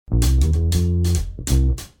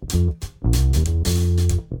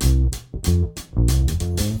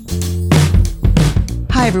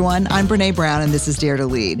Hi, everyone. I'm Brené Brown, and this is Dare to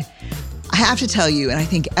Lead. I have to tell you, and I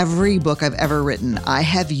think every book I've ever written, I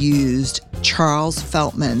have used Charles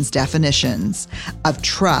Feltman's definitions of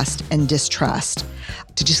trust and distrust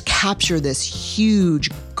to just capture this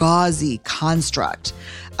huge, gauzy construct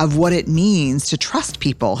of what it means to trust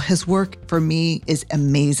people. His work for me is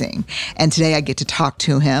amazing. And today I get to talk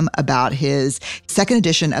to him about his second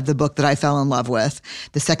edition of the book that I fell in love with.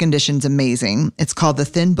 The second edition's amazing. It's called The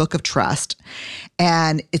Thin Book of Trust.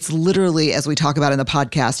 And it's literally, as we talk about in the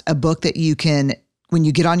podcast, a book that you can, when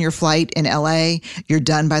you get on your flight in LA, you're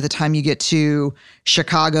done by the time you get to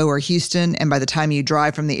Chicago or Houston. And by the time you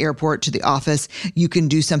drive from the airport to the office, you can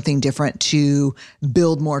do something different to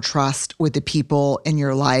build more trust with the people in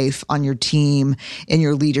your life, on your team, in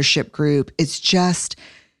your leadership group. It's just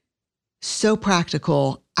so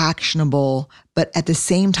practical, actionable, but at the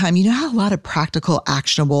same time, you know how a lot of practical,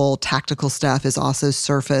 actionable, tactical stuff is also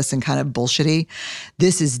surface and kind of bullshitty?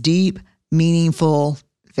 This is deep, meaningful,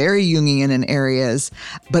 very Jungian in areas,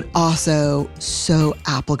 but also so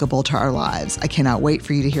applicable to our lives. I cannot wait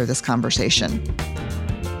for you to hear this conversation.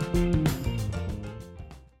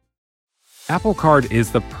 Apple Card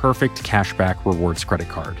is the perfect cashback rewards credit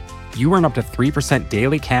card. You earn up to 3%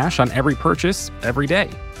 daily cash on every purchase every day.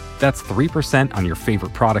 That's 3% on your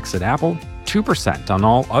favorite products at Apple, 2% on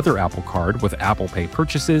all other Apple Card with Apple Pay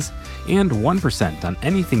purchases, and 1% on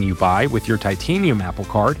anything you buy with your titanium Apple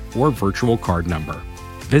Card or virtual card number.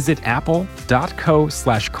 Visit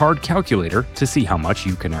apple.co/card calculator to see how much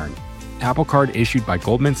you can earn. Apple Card issued by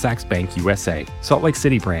Goldman Sachs Bank USA, Salt Lake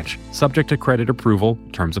City branch, subject to credit approval,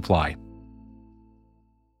 terms apply.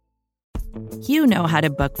 You know how to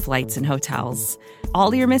book flights and hotels.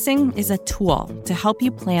 All you're missing is a tool to help you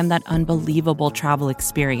plan that unbelievable travel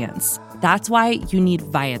experience. That's why you need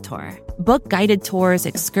Viator. Book guided tours,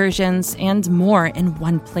 excursions, and more in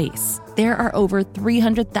one place. There are over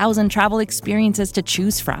 300,000 travel experiences to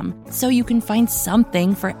choose from, so you can find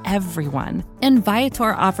something for everyone. And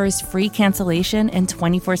Viator offers free cancellation and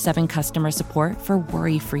 24/7 customer support for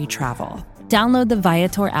worry-free travel. Download the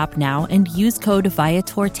Viator app now and use code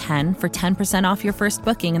Viator10 for 10% off your first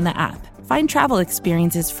booking in the app. Find travel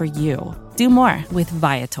experiences for you. Do more with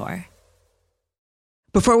Viator.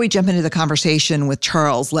 Before we jump into the conversation with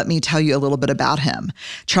Charles, let me tell you a little bit about him.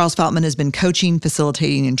 Charles Feltman has been coaching,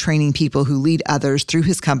 facilitating, and training people who lead others through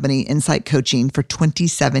his company, Insight Coaching, for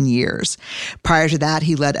 27 years. Prior to that,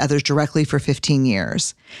 he led others directly for 15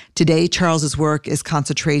 years. Today, Charles's work is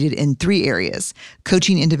concentrated in 3 areas: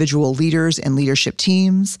 coaching individual leaders and leadership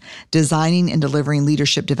teams, designing and delivering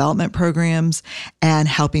leadership development programs, and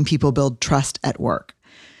helping people build trust at work.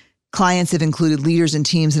 Clients have included leaders and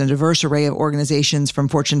teams in a diverse array of organizations, from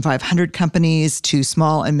Fortune 500 companies to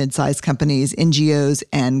small and mid-sized companies, NGOs,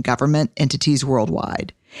 and government entities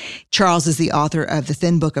worldwide. Charles is the author of The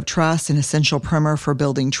Thin Book of Trust, an essential primer for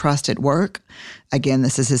building trust at work. Again,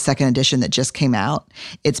 this is his second edition that just came out.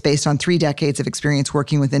 It's based on 3 decades of experience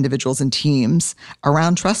working with individuals and teams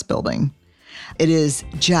around trust building. It is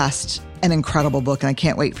just an incredible book, and I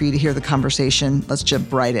can't wait for you to hear the conversation. Let's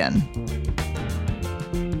jump right in.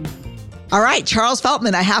 All right, Charles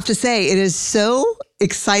Feltman, I have to say, it is so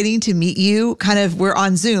exciting to meet you. We're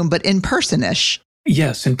on Zoom, but in person-ish.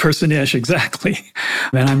 Yes, in person-ish, exactly.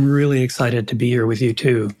 And I'm really excited to be here with you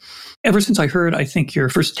too. Ever since I heard, I think, your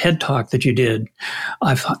first TED Talk that you did,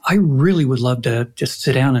 I thought I really would love to just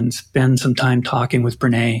sit down and spend some time talking with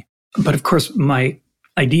Brené. But of course, my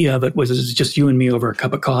idea of it was just you and me over a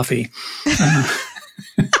cup of coffee.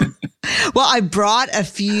 Well, I brought a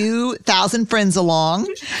few thousand friends along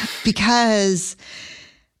because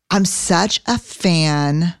I'm such a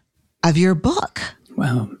fan of your book.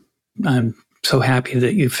 Well, I'm so happy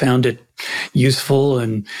that you found it useful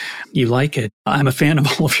and you like it. I'm a fan of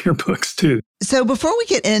all of your books too. So before we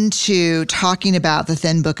get into talking about The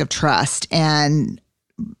Thin Book of Trust, and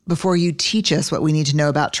before you teach us what we need to know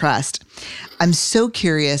about trust, I'm so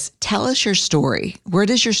curious. Tell us your story. Where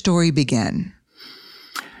does your story begin?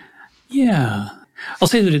 Yeah. I'll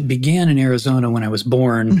say that it began in Arizona when I was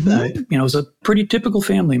born. Mm-hmm. It was a pretty typical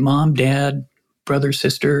family: mom, dad, brother,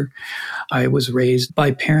 sister. I was raised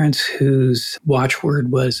by parents whose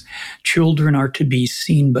watchword was, children are to be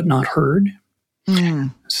seen but not heard.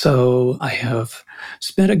 Mm. So I have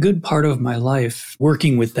spent a good part of my life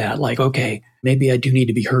working with that. Like, okay, maybe I do need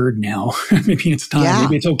to be heard now. Maybe it's time. Yeah.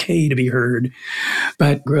 Maybe it's okay to be heard.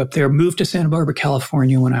 But grew up there, moved to Santa Barbara,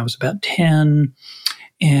 California when I was about 10.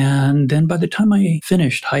 And then by the time I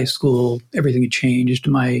finished high school, everything had changed.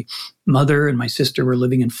 My mother and my sister were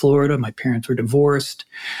living in Florida. My parents were divorced.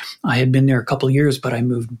 I had been there a couple of years, but I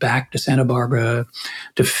moved back to Santa Barbara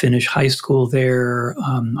to finish high school there.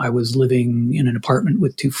 I was living in an apartment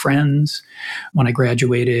with two friends when I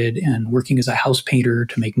graduated and working as a house painter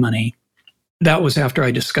to make money. That was after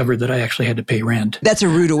I discovered that I actually had to pay rent. That's a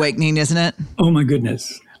rude awakening, isn't it? Oh, my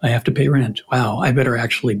goodness. I have to pay rent. Wow, I better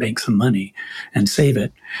actually make some money and save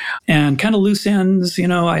it. And kind of loose ends,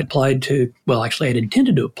 I applied to, well, actually, I'd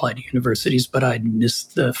intended to apply to universities, but I'd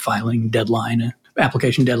missed the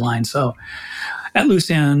application deadline. So at loose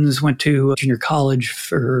ends, went to junior college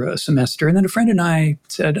for a semester. And then a friend and I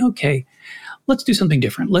said, okay, let's do something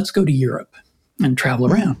different. Let's go to Europe and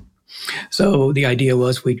travel around. So the idea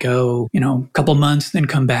was we'd go, a couple months, then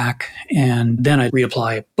come back, and then I'd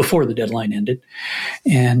reapply before the deadline ended.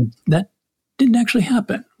 And that didn't actually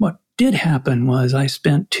happen. What did happen was I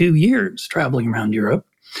spent 2 years traveling around Europe,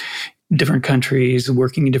 different countries,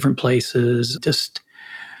 working in different places, just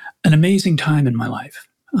an amazing time in my life.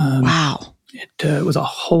 Wow. It was a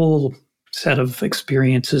whole set of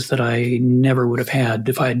experiences that I never would have had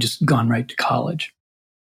if I had just gone right to college.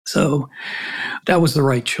 So that was the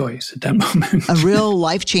right choice at that moment. A real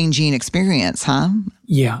life-changing experience, huh?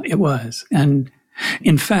 Yeah, it was. And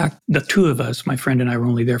in fact, the two of us, my friend and I, were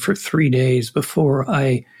only there for 3 days before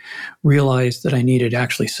I realized that I needed to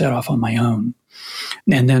actually set off on my own.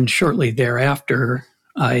 And then shortly thereafter,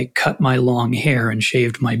 I cut my long hair and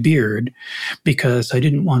shaved my beard because I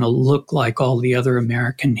didn't want to look like all the other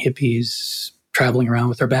American hippies traveling around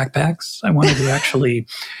with their backpacks. I wanted to actually,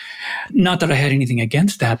 not that I had anything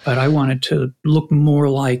against that, but I wanted to look more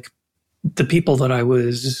like the people that I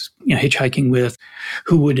was hitchhiking with,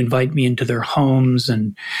 who would invite me into their homes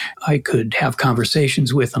and I could have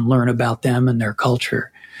conversations with and learn about them and their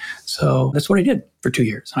culture. So that's what I did for 2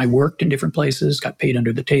 years. And I worked in different places, got paid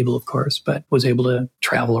under the table, of course, but was able to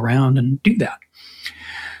travel around and do that.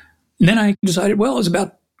 And then I decided, well, it was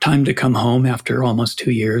about time to come home after almost 2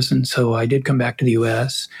 years. And so I did come back to the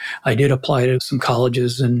U.S. I did apply to some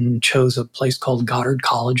colleges and chose a place called Goddard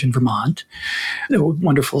College in Vermont. It was a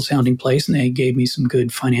wonderful sounding place, and they gave me some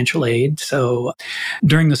good financial aid. So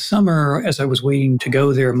during the summer, as I was waiting to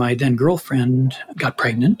go there, my then girlfriend got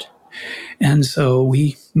pregnant. And so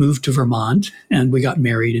we moved to Vermont and we got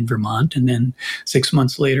married in Vermont. And then 6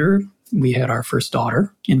 months later, we had our first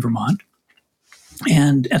daughter in Vermont.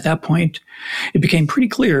 And at that point, it became pretty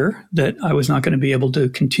clear that I was not going to be able to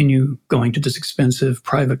continue going to this expensive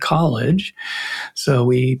private college. So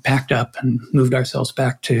we packed up and moved ourselves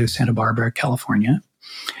back to Santa Barbara, California.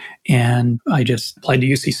 And I just applied to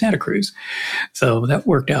UC Santa Cruz. So that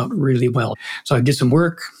worked out really well. So I did some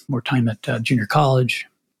work, more time at junior college,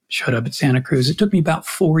 showed up at Santa Cruz. It took me about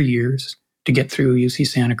 4 years to get through UC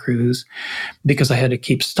Santa Cruz because I had to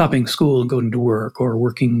keep stopping school and going to work or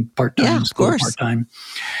working part-time, part-time.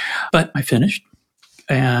 But I finished.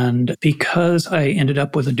 And because I ended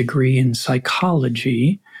up with a degree in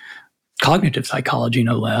psychology, cognitive psychology,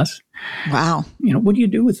 no less. Wow. What do you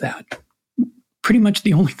do with that? Pretty much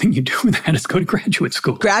the only thing you do with that is go to graduate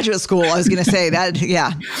school. Graduate school. I was going to say that,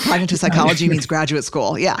 yeah. Cognitive psychology means graduate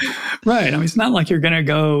school. Yeah. Right. I mean, it's not like you're going to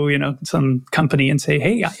go, some company and say,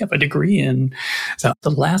 hey, I have a degree in. So the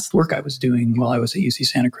last work I was doing while I was at UC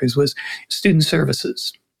Santa Cruz was student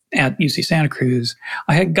services at UC Santa Cruz.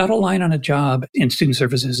 I had got a line on a job in student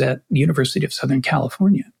services at the University of Southern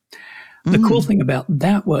California. The cool thing about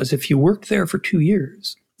that was if you worked there for 2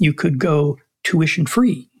 years, you could go tuition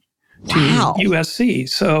free to USC.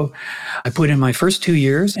 So I put in my first 2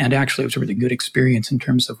 years, and actually it was a really good experience in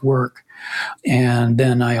terms of work. And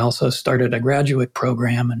then I also started a graduate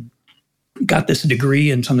program and got this degree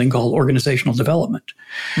in something called organizational development.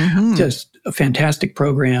 Just a fantastic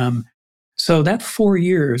program. So that 4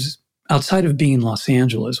 years, outside of being in Los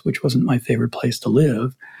Angeles, which wasn't my favorite place to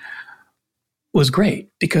live, was great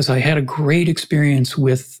because I had a great experience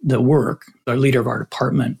with the work. Our leader of our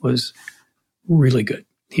department was really good.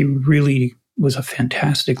 He really was a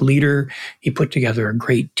fantastic leader. He put together a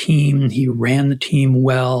great team. He ran the team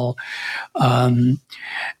well. It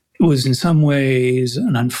was in some ways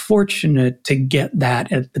unfortunate to get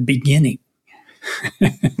that at the beginning.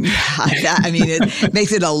 It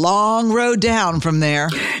makes it a long road down from there.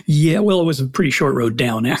 Yeah, well, it was a pretty short road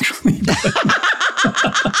down, actually.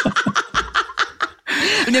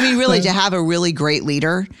 Really, to have a really great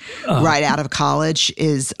leader right out of college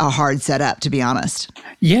is a hard setup, to be honest.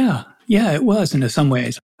 Yeah, it was in some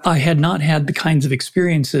ways. I had not had the kinds of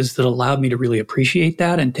experiences that allowed me to really appreciate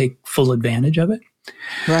that and take full advantage of it.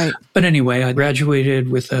 Right. But anyway, I graduated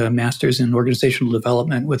with a master's in organizational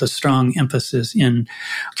development with a strong emphasis in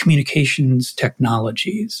communications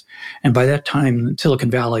technologies. And by that time,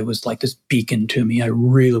 Silicon Valley was like this beacon to me. I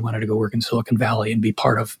really wanted to go work in Silicon Valley and be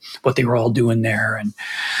part of what they were all doing there. And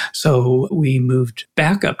so we moved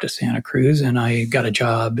back up to Santa Cruz, and I got a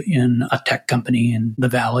job in a tech company in the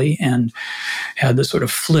Valley and had this sort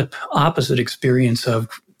of flip opposite experience of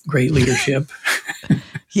great leadership.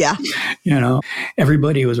 Yeah.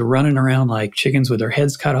 Everybody was running around like chickens with their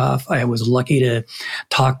heads cut off. I was lucky to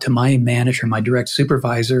talk to my manager, my direct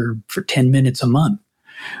supervisor, for 10 minutes a month.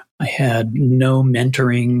 I had no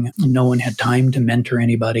mentoring. No one had time to mentor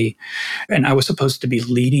anybody. And I was supposed to be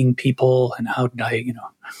leading people. And how did I,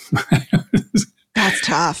 That's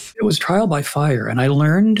tough. It was trial by fire. And I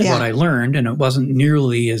learned what I learned. And it wasn't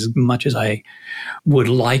nearly as much as I would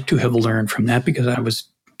like to have learned from that, because I was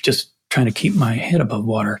just trying to keep my head above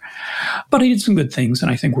water. But I did some good things,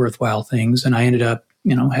 and I think worthwhile things. And I ended up,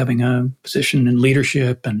 having a position in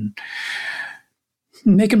leadership and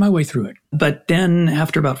making my way through it. But then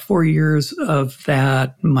after about 4 years of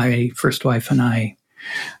that, my first wife and I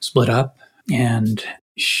split up, and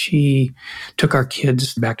she took our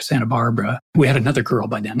kids back to Santa Barbara. We had another girl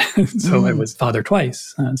by then. So I was father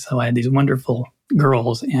twice. So I had these wonderful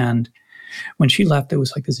girls. And when she left, there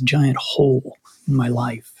was like this giant hole in my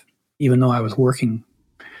life. Even though I was working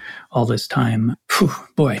all this time,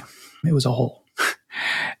 boy, it was a hole.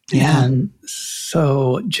 Yeah. And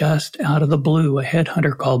so just out of the blue, a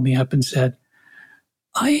headhunter called me up and said,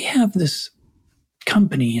 I have this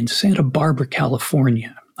company in Santa Barbara,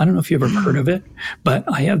 California. I don't know if you've ever heard of it, but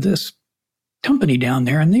I have this company down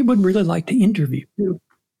there and they would really like to interview you.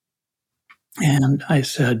 And I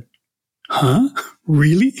said, huh?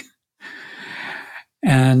 Really?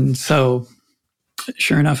 And so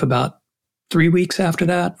sure enough, about 3 weeks after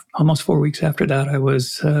that, almost 4 weeks after that, I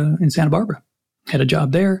was in Santa Barbara. Had a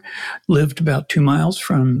job there, lived about 2 miles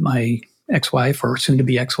from my ex-wife, or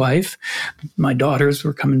soon-to-be ex-wife. My daughters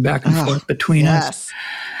were coming back and forth between us.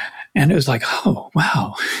 And it was like, oh,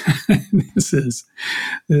 wow, this is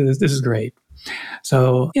great.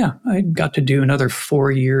 So, yeah, I got to do another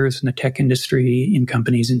 4 years in the tech industry in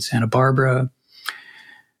companies in Santa Barbara.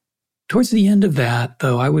 Towards the end of that,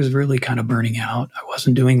 though, I was really kind of burning out. I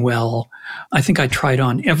wasn't doing well. I think I tried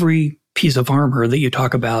on every piece of armor that you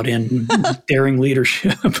talk about in daring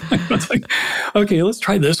leadership. I was like, okay, let's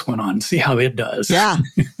try this one on, see how it does. Yeah.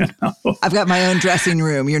 I've got my own dressing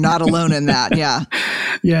room. You're not alone in that. Yeah.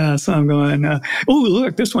 Yeah. So I'm going, oh,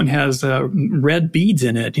 look, this one has red beads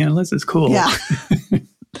in it. This is cool. Yeah.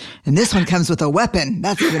 And this one comes with a weapon.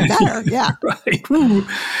 That's even better. Yeah. Right. Woo.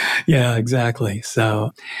 Yeah, exactly.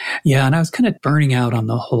 So, yeah, and I was kind of burning out on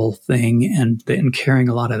the whole thing and carrying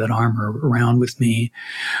a lot of that armor around with me.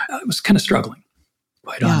 I was kind of struggling,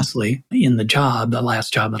 quite honestly, in the job. The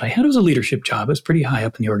last job that I had was a leadership job. It was pretty high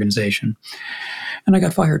up in the organization. And I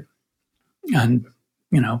got fired. And,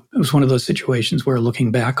 it was one of those situations where,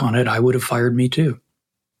 looking back on it, I would have fired me too.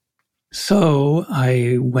 So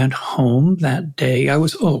I went home that day.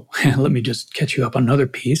 Let me just catch you up on another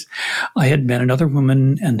piece. I had met another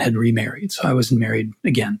woman and had remarried. So I was married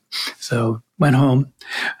again. So went home,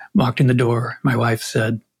 walked in the door. My wife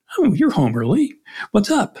said, oh, you're home early.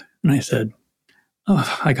 What's up? And I said,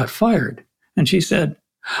 oh, I got fired. And she said,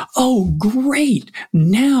 oh, great.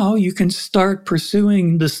 Now you can start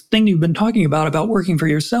pursuing this thing you've been talking about working for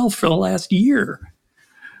yourself for the last year.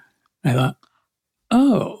 I thought,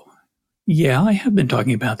 oh. Yeah, I have been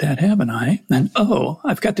talking about that, haven't I? And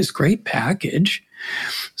I've got this great package.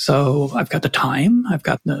 So I've got the time, I've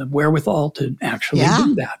got the wherewithal to actually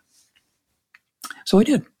do that. So I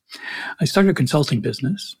did. I started a consulting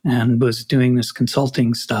business and was doing this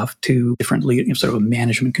consulting stuff to different sort of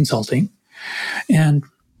management consulting. And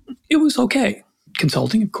it was okay.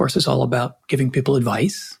 Consulting, of course, is all about giving people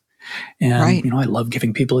advice. And, I love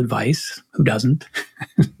giving people advice. Who doesn't?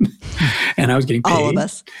 And I was getting paid. All of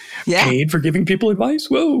us. Yeah. Paid for giving people advice.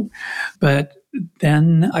 Whoa. But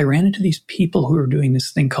then I ran into these people who were doing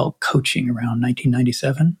this thing called coaching around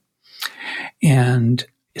 1997. And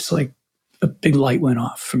it's like a big light went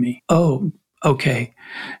off for me. Oh, okay.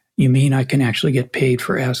 You mean I can actually get paid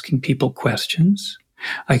for asking people questions?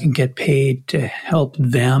 I can get paid to help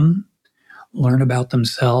them learn about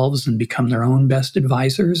themselves and become their own best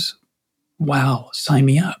advisors? Wow, sign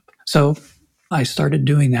me up. So I started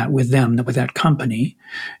doing that with them, with that company,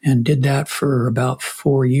 and did that for about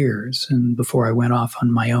 4 years. And before I went off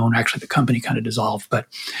on my own, actually the company kind of dissolved, but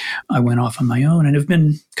I went off on my own and have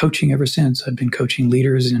been coaching ever since. I've been coaching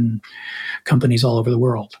leaders in companies all over the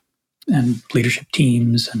world and leadership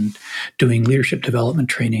teams and doing leadership development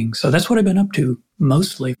training. So that's what I've been up to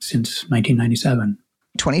mostly since 1997.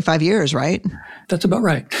 25 years, right? That's about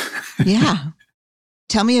right. Yeah.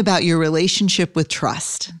 Tell me about your relationship with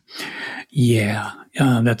trust. Yeah,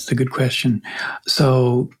 that's the good question.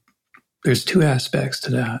 So there's two aspects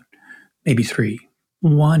to that, maybe three.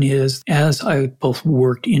 One is as I both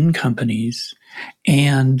worked in companies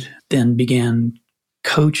and then began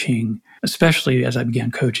coaching, especially as I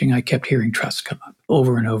began coaching, I kept hearing trust come up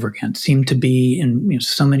over and over again. It seemed to be, and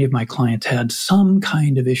so many of my clients had some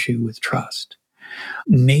kind of issue with trust.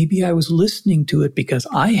 Maybe I was listening to it because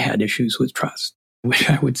I had issues with trust, which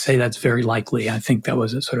I would say that's very likely. I think that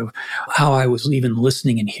was a sort of how I was even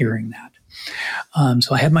listening and hearing that.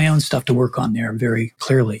 So I had my own stuff to work on there very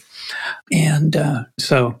clearly. And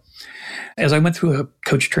so as I went through a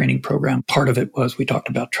coach training program, part of it was we talked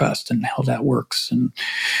about trust and how that works. And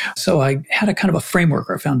so I had a kind of a framework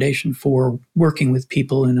or a foundation for working with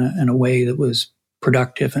people in a way that was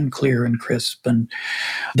productive and clear and crisp. And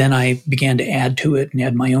then I began to add to it and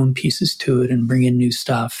add my own pieces to it and bring in new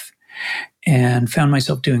stuff, and found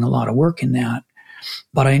myself doing a lot of work in that.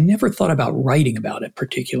 But I never thought about writing about it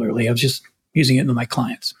particularly. I was just using it with my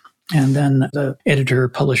clients. And then the editor,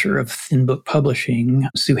 publisher of Thin Book Publishing,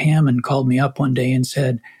 Sue Hammond, called me up one day and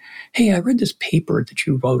said, "Hey, I read this paper that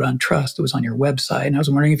you wrote on trust. It was on your website. And I was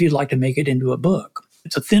wondering if you'd like to make it into a book.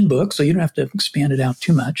 It's a thin book, so you don't have to expand it out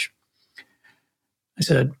too much." I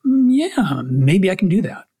said, "Yeah, maybe I can do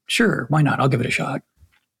that. Sure, why not? I'll give it a shot."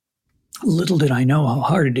 Little did I know how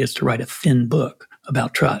hard it is to write a thin book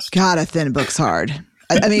about trust. God, a thin book's hard.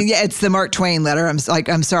 I mean, yeah, it's the Mark Twain letter. I'm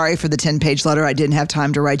sorry for the 10-page letter. I didn't have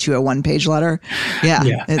time to write you a 1-page letter.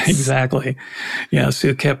 Yeah, exactly. Yeah,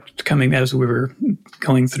 Sue kept coming as we were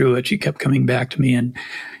going through it. She kept coming back to me and,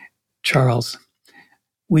 "Charles,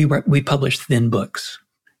 we publish thin books.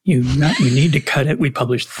 You need to cut it. We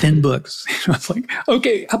publish thin books." I was like,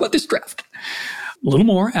 "Okay, how about this draft? A little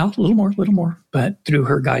more. But through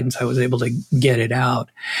her guidance, I was able to get it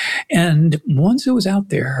out. And once it was out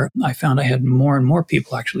there, I found I had more and more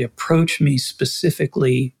people actually approach me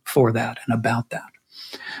specifically for that and about that.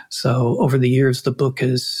 So over the years, the book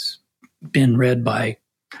has been read by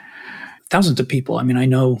thousands of people. I mean, I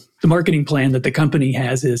know the marketing plan that the company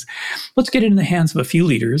has is, let's get it in the hands of a few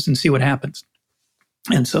leaders and see what happens.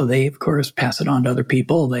 And so they, of course, pass it on to other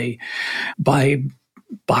people. They buy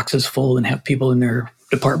boxes full and have people in their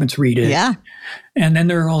departments read it. Yeah. And then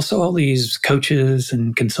there are also all these coaches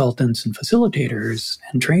and consultants and facilitators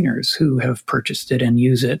and trainers who have purchased it and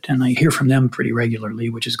use it. And I hear from them pretty regularly,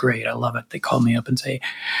 which is great. I love it. They call me up and say,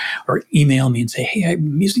 or email me and say, "Hey,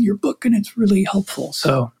 I'm using your book and it's really helpful."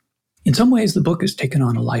 So in some ways, the book has taken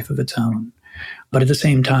on a life of its own. But at the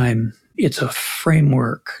same time, it's a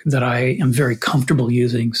framework that I am very comfortable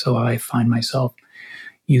using. So I find myself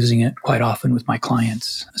using it quite often with my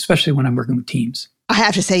clients, especially when I'm working with teams. I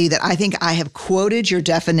have to say that I think I have quoted your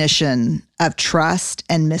definition of trust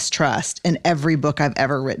and mistrust in every book I've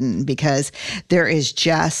ever written, because there is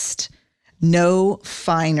just no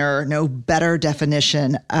finer, no better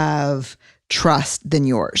definition of trust than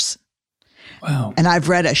yours. Wow. And I've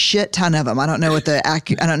read a shit ton of them. I don't know what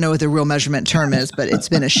the real measurement term is, but it's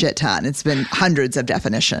been a shit ton. It's been hundreds of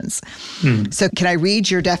definitions. So can I read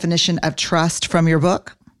your definition of trust from your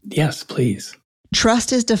book? Yes, please.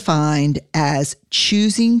 Trust is defined as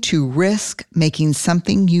choosing to risk making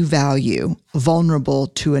something you value vulnerable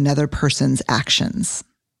to another person's actions.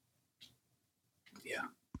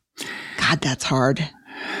 Yeah. God, that's hard.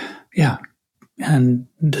 Yeah. And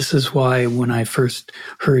this is why when I first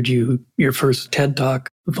heard your first TED Talk,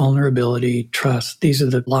 vulnerability, trust, these are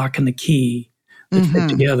the lock and the key that fit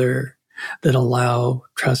together that allow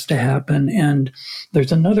trust to happen. And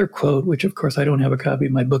there's another quote, which of course I don't have a copy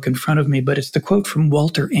of my book in front of me, but it's the quote from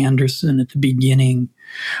Walter Anderson at the beginning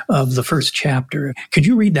of the first chapter. Could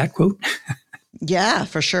you read that quote? Yeah,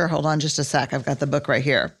 for sure. Hold on just a sec. I've got the book right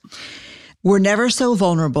here. "We're never so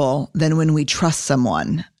vulnerable than when we trust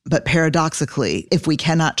someone. But paradoxically, if we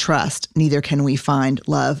cannot trust, neither can we find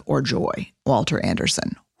love or joy." Walter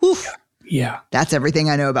Anderson. Woof. Yeah. That's everything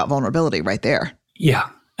I know about vulnerability right there. Yeah,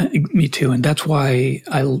 me too. And that's why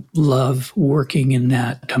I love working in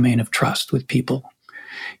that domain of trust with people,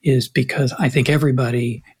 is because I think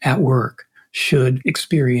everybody at work should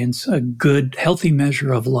experience a good, healthy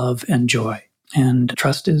measure of love and joy. And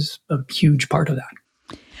trust is a huge part of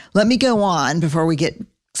that. Let me go on before we get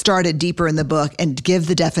started deeper in the book and give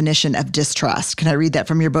the definition of distrust. Can I read that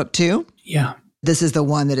from your book too? Yeah. This is the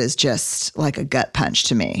one that is just like a gut punch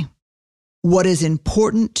to me. "What is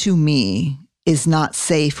important to me is not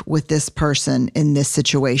safe with this person in this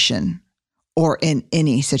situation or in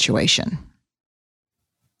any situation."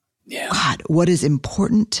 Yeah. God, what is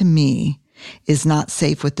important to me is not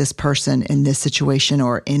safe with this person in this situation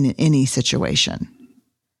or in any situation.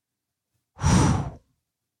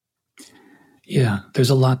 Yeah, there's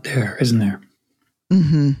a lot there, isn't there?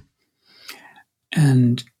 Mm-hmm.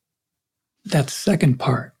 And that second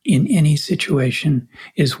part, in any situation,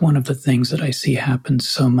 is one of the things that I see happen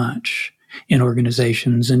so much in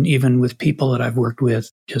organizations and even with people that I've worked with,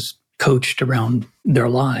 just coached around their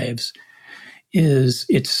lives, is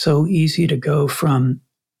it's so easy to go from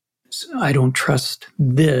I don't trust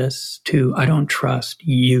this to I don't trust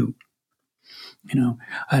you.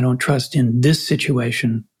 I don't trust in this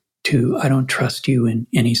situation to I don't trust you in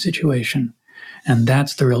any situation. And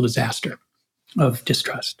that's the real disaster of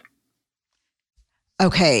distrust.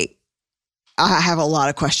 Okay. I have a lot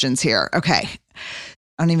of questions here. Okay.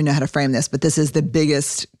 I don't even know how to frame this, but this is the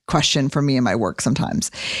biggest question for me in my work sometimes.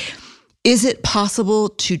 Is it possible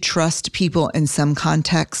to trust people in some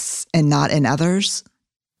contexts and not in others?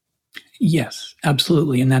 Yes,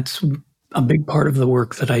 absolutely. And that's a big part of the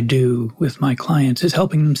work that I do with my clients is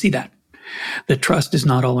helping them see that trust is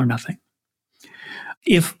not all or nothing.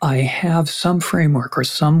 If I have some framework or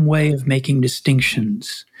some way of making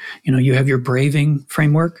distinctions, you have your braving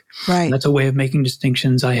framework. Right. That's a way of making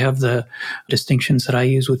distinctions. I have the distinctions that I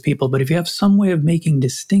use with people. But if you have some way of making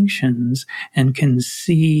distinctions and can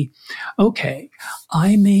see, okay,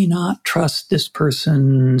 I may not trust this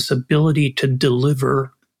person's ability to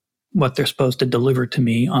deliver what they're supposed to deliver to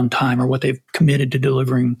me on time or what they've committed to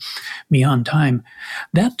delivering me on time.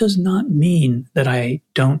 That does not mean that I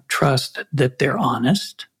don't trust that they're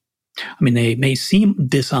honest. I mean, they may seem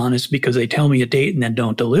dishonest because they tell me a date and then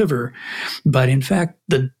don't deliver. But in fact,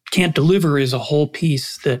 the can't deliver is a whole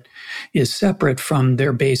piece that is separate from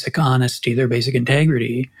their basic honesty, their basic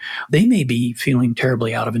integrity. They may be feeling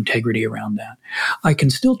terribly out of integrity around that. I can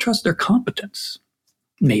still trust their competence,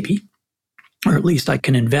 maybe. Or at least I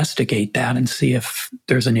can investigate that and see if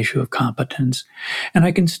there's an issue of competence. And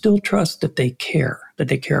I can still trust that they care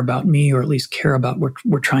about me, or at least care about what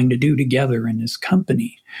we're trying to do together in this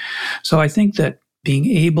company. So I think that being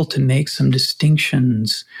able to make some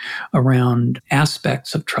distinctions around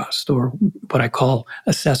aspects of trust, or what I call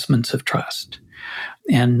assessments of trust,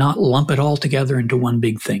 and not lump it all together into one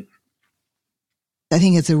big thing. I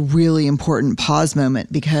think it's a really important pause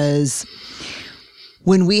moment, because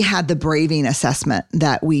when we had the braving assessment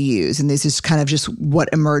that we use, and this is kind of just what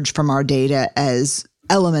emerged from our data as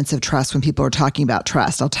elements of trust when people are talking about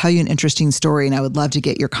trust. I'll tell you an interesting story, and I would love to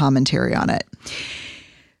get your commentary on it.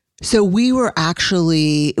 So we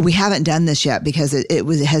haven't done this yet because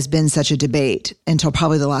it has been such a debate until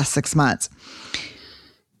probably the last 6 months.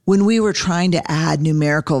 When we were trying to add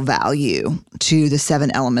numerical value to the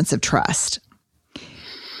 7 elements of trust,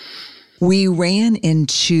 we ran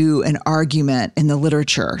into an argument in the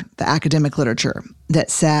literature, the academic literature,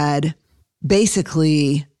 that said,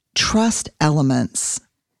 basically, trust elements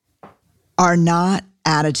are not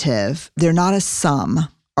additive. They're not a sum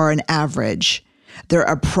or an average. They're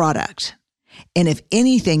a product. And if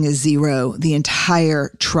anything is 0, the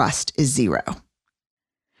entire trust is 0.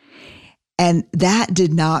 And that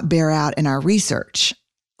did not bear out in our research.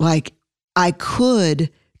 Like, I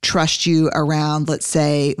could trust you around, let's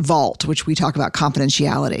say, vault, which we talk about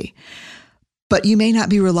confidentiality. But you may not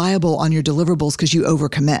be reliable on your deliverables because you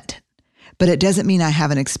overcommit. But it doesn't mean I have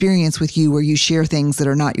an experience with you where you share things that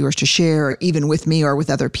are not yours to share, even with me or with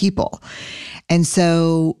other people. And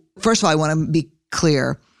so, first of all, I want to be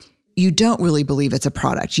clear. You don't really believe it's a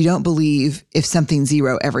product. You don't believe if something's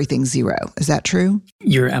 0, everything's 0. Is that true?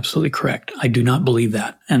 You're absolutely correct. I do not believe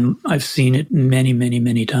that. And I've seen it many, many,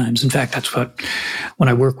 many times. In fact, that's when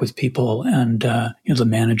I work with people and the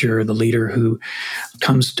manager or the leader who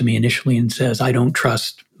comes to me initially and says, I don't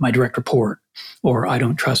trust my direct report, or I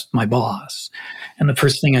don't trust my boss. And the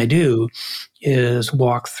first thing I do is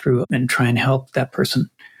walk through and try and help that person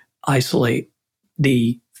isolate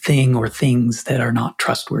the thing or things that are not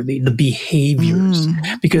trustworthy, the behaviors.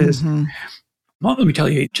 Because, well, let me tell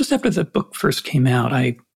you, just after the book first came out,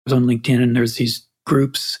 I was on LinkedIn and there's these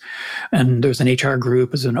groups, and there's an HR group,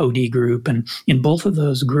 there's an OD group. And in both of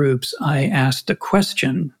those groups, I asked a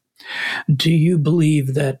question: do you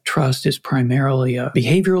believe that trust is primarily a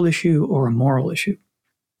behavioral issue or a moral issue?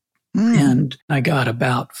 And I got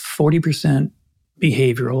about 40%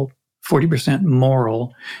 behavioral, 40%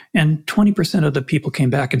 moral, and 20% of the people came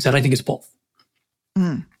back and said, I think it's both.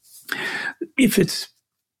 If it's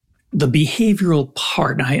the behavioral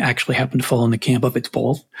part, and I actually happen to fall in the camp of it's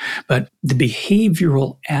both, but the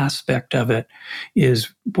behavioral aspect of it is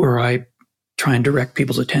where I try and direct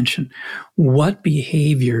people's attention. What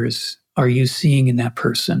behaviors are you seeing in that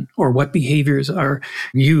person? Or what behaviors are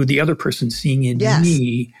you, the other person, seeing in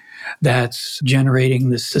me that's generating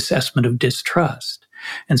this assessment of distrust?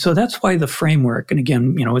 And so that's why the framework, and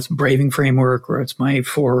again, it's Braving framework, or it's my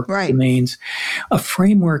 4 domains. A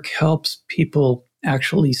framework helps people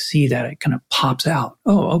actually see that. It kind of pops out.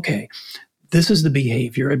 Oh, okay. This is the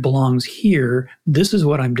behavior. It belongs here. This is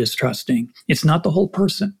what I'm distrusting. It's not the whole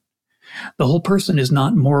person. The whole person is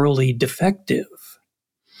not morally defective.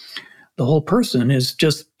 The whole person is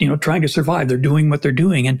just, trying to survive. They're doing what they're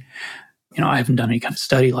doing. And, I haven't done any kind of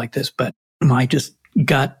study like this, but my just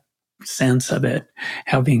gut sense of it,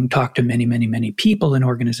 having talked to many, many, many people in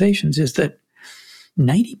organizations, is that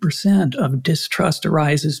 90% of distrust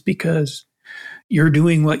arises because you're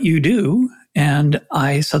doing what you do, and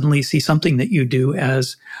I suddenly see something that you do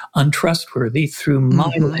as untrustworthy through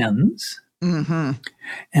my lens. Mm-hmm.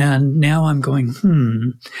 And now I'm going,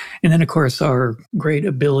 And then, of course, our great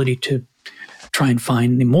ability to try and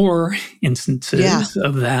find more instances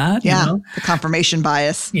of that. The confirmation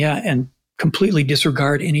bias. Yeah, and completely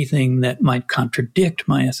disregard anything that might contradict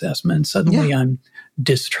my assessment. Suddenly I'm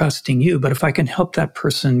distrusting you. But if I can help that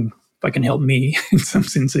person, if I can help me in some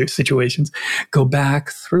sincere situations, go back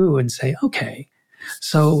through and say, okay,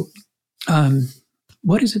 so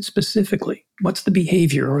what is it specifically? What's the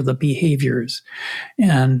behavior or the behaviors?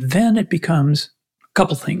 And then it becomes a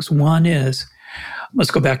couple things. One is, let's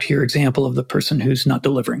go back to your example of the person who's not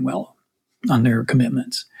delivering well on their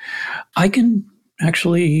commitments. I can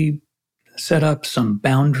actually set up some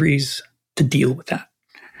boundaries to deal with that.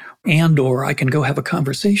 And or I can go have a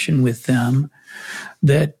conversation with them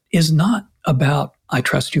that is not about I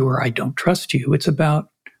trust you or I don't trust you. It's about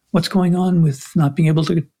what's going on with not being able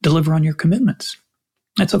to deliver on your commitments.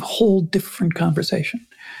 That's a whole different conversation.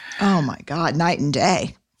 Oh my God, night and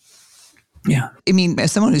day. Yeah. I mean,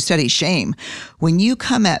 as someone who studies shame, when you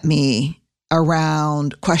come at me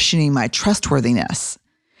around questioning my trustworthiness,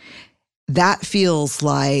 that feels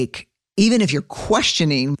like, even if you're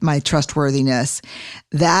questioning my trustworthiness,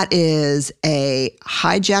 that is a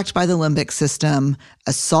hijacked by the limbic system,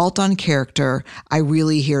 assault on character. I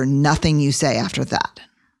really hear nothing you say after that.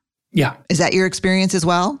 Yeah. Is that your experience as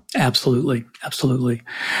well? Absolutely. Absolutely.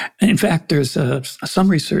 And in fact, there's some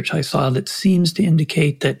research I saw that seems to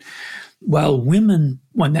indicate that while women,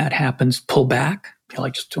 when that happens, pull back,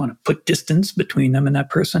 just want to put distance between them and that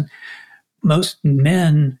person, most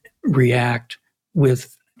men react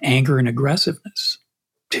with anger and aggressiveness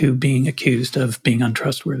to being accused of being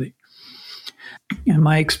untrustworthy. And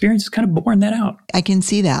my experience has kind of borne that out. I can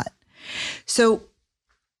see that. So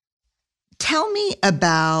tell me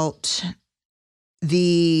about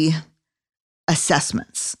the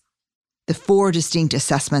assessments, the 4 distinct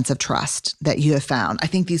assessments of trust that you have found. I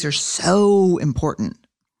think these are so important.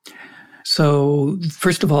 So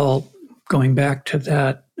first of all, going back to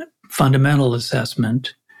that fundamental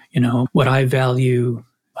assessment, what I value,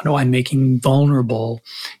 what I'm making vulnerable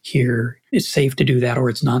here, it's safe to do that or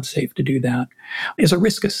it's not safe to do that, is a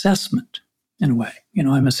risk assessment in a way.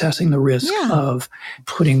 I'm assessing the risk of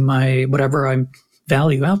putting my whatever I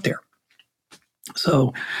value out there.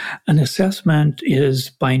 So an assessment is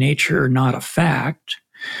by nature not a fact,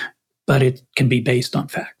 but it can be based on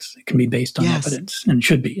facts. It can be based on evidence, and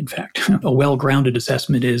should be, in fact. A well-grounded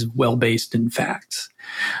assessment is well-based in facts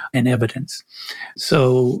and evidence.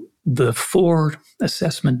 So the 4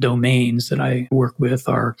 assessment domains that I work with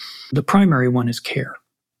are, the primary one is care,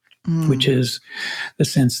 which is the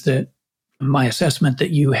sense that my assessment that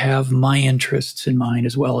you have my interests in mind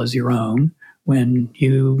as well as your own when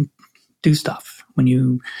you do stuff, when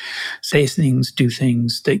you say things, do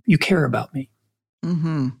things, that you care about me.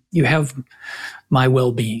 Mm-hmm. You have my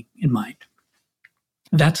well-being in mind.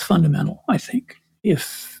 That's fundamental, I think.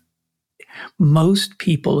 If most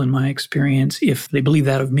people, in my experience, if they believe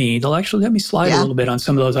that of me, they'll actually let me slide a little bit on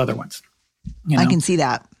some of those other ones. I can see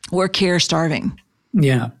that. We're care starving.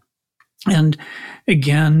 Yeah. And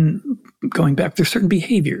again, going back, there's certain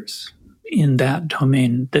behaviors in that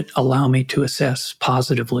domain that allow me to assess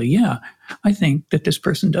positively. Yeah, I think that this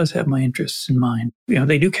person does have my interests in mind.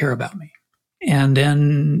 They do care about me. And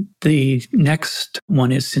then the next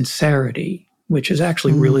one is sincerity, which is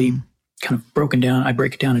actually really kind of broken down. I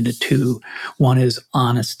break it down into 2. One is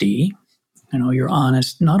honesty. You're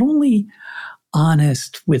honest, not only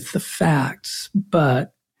honest with the facts,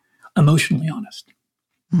 but emotionally honest.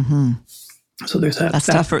 Mm-hmm. So there's that.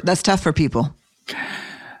 That's tough for people.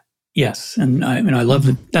 Yes. And I love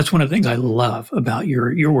that. That's one of the things I love about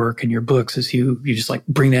your work and your books is you just like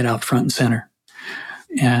bring that out front and center.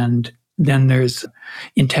 And then there's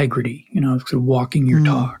integrity, sort of walking your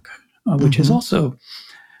talk, which is also,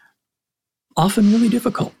 often really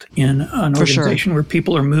difficult in an organization where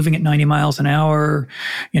people are moving at 90 miles an hour.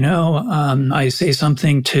 I say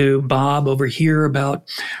something to Bob over here about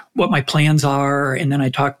what my plans are, and then I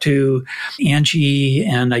talk to Angie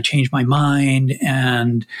and I change my mind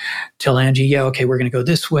and tell Angie, yeah, okay, we're going to go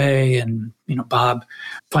this way. And, Bob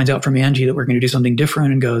finds out from Angie that we're going to do something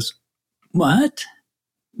different and goes, what?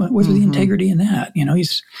 Where's the integrity in that?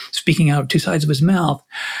 He's speaking out of two sides of his mouth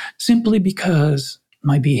simply because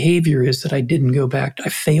my behavior is that I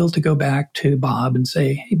failed to go back to Bob and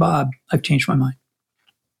say, hey, Bob, I've changed my mind.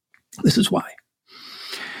 This is why.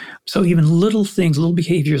 So even little things, little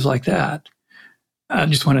behaviors like that, I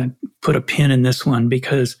just want to put a pin in this one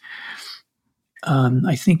because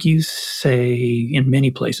I think you say in many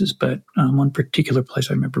places, but one particular place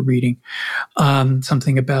I remember reading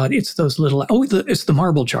something about it's those little, it's the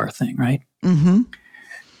marble jar thing, right? Mm-hmm.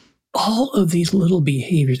 All of these little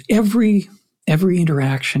behaviors, every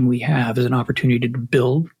interaction we have is an opportunity to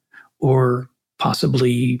build or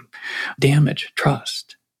possibly damage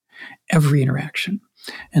trust. Every interaction.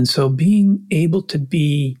 And so being able to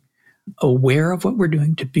be aware of what we're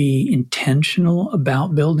doing, to be intentional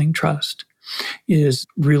about building trust is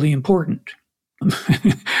really important.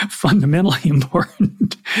 Fundamentally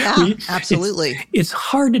important. Yeah, absolutely. It's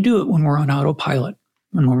hard to do it when we're on autopilot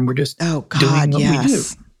and when we're just doing what we do.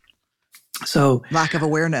 So lack of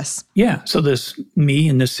awareness. Yeah. So me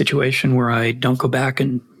in this situation where I don't go back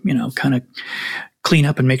and, kind of clean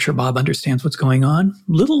up and make sure Bob understands what's going on.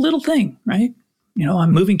 Little thing, right?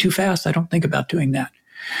 I'm moving too fast. I don't think about doing that.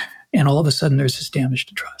 And all of a sudden there's this damage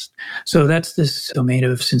to trust. So that's this domain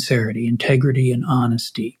of sincerity, integrity, and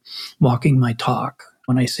honesty, walking my talk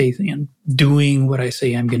when I say and doing what I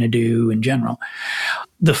say I'm going to do in general.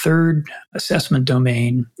 The third assessment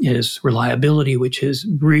domain is reliability, which is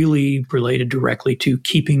really related directly to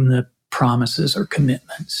keeping the promises or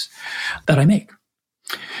commitments that I make,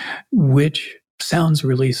 which sounds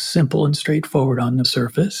really simple and straightforward on the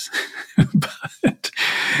surface, but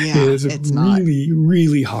is really,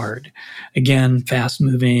 really hard. Again, fast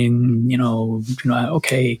moving,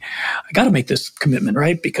 okay, I got to make this commitment,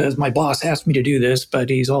 right? Because my boss asked me to do this, but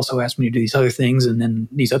he's also asked me to do these other things. And then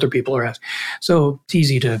these other people are asked. So it's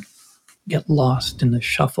easy to get lost in the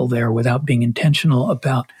shuffle there without being intentional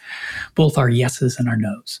about both our yeses and our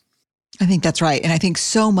nos. I think that's right. And I think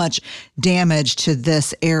so much damage to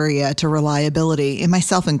this area, to reliability, and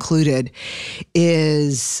myself included,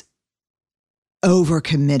 is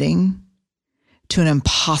overcommitting to an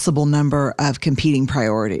impossible number of competing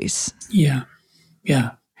priorities. Yeah.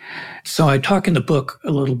 So I talk in the book a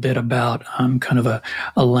little bit about kind of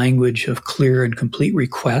a language of clear and complete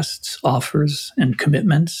requests, offers, and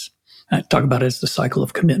commitments. I talk about it as the cycle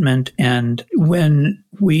of commitment. And when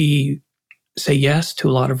we say yes to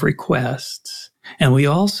a lot of requests, and we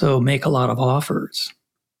also make a lot of offers,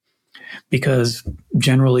 because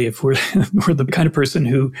generally if we're the kind of person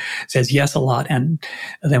who says yes a lot, and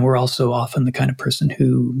then we're also often the kind of person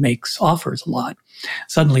who makes offers a lot,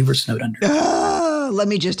 suddenly we're snowed under. Let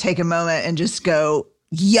me just take a moment and just go,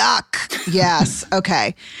 yuck. Yes.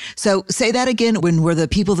 Okay. So say that again. When we're the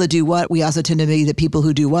people that do what, we also tend to be the people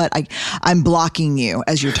who do what. I'm blocking you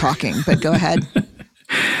as you're talking, but go ahead.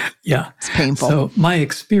 Yeah. It's painful. So my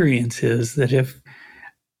experience is that if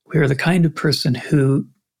we're the kind of person who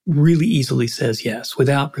really easily says yes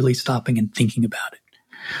without really stopping and thinking about it,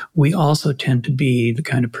 we also tend to be the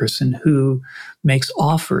kind of person who makes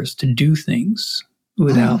offers to do things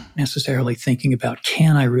without necessarily thinking about,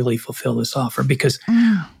 can I really fulfill this offer? Because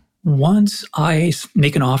once I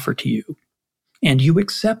make an offer to you and you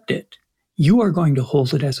accept it, you are going to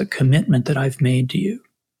hold it as a commitment that I've made to you.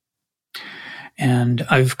 And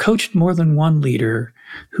I've coached more than one leader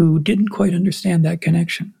who didn't quite understand that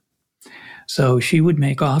connection. So she would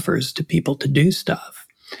make offers to people to do stuff.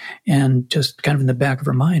 And just kind of in the back of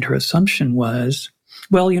her mind, her assumption was,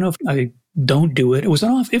 well, if I don't do it, it was an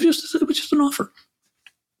offer. It was just an offer,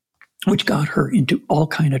 which got her into all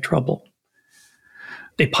kind of trouble.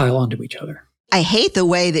 They pile onto each other. I hate the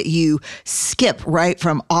way that you skip right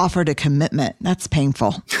from offer to commitment. That's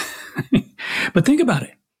painful. But think about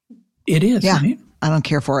it. It is. Yeah, right? I don't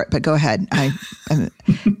care for it, but go ahead.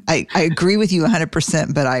 I agree with you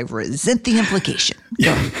 100%, but I resent the implication.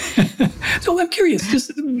 Yeah. So I'm curious,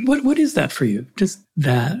 just what is that for you? Just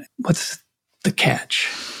that, what's the catch?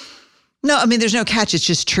 No, I mean, there's no catch. It's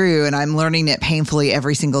just true. And I'm learning it painfully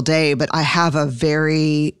every single day, but I have a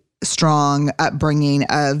very strong upbringing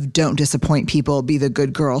of don't disappoint people, be the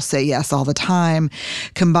good girl, say yes all the time,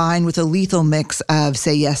 combined with a lethal mix of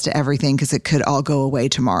say yes to everything because it could all go away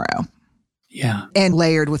tomorrow. Yeah. And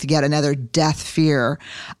layered with yet another death fear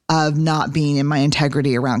of not being in my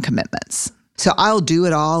integrity around commitments. So I'll do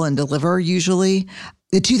it all and deliver usually.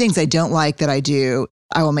 The two things I don't like that I do,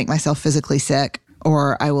 I will make myself physically sick,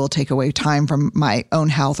 or I will take away time from my own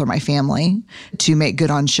health or my family to make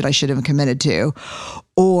good on shit I should have committed to.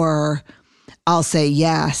 Or I'll say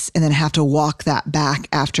yes and then have to walk that back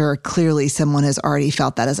after clearly someone has already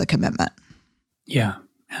felt that as a commitment. Yeah.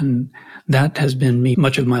 And that has been me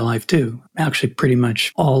much of my life too. Actually, pretty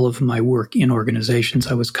much all of my work in organizations,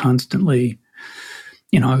 I was constantly,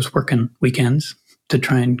 I was working weekends to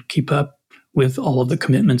try and keep up with all of the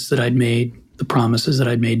commitments that I'd made, the promises that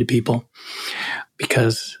I'd made to people,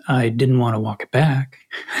 because I didn't want to walk it back.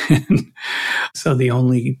 So the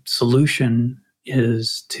only solution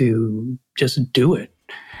is to just do it.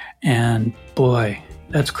 And boy,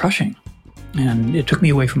 that's crushing. And it took me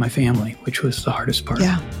away from my family, which was the hardest part.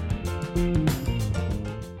 Yeah.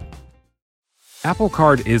 Apple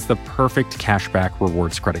Card is the perfect cashback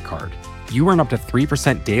rewards credit card. You earn up to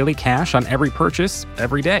 3% daily cash on every purchase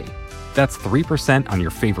every day. That's 3% on your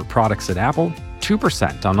favorite products at Apple,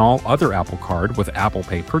 2% on all other Apple Card with Apple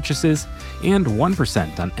Pay purchases, and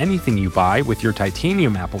 1% on anything you buy with your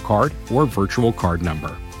titanium Apple Card or virtual card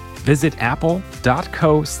number. Visit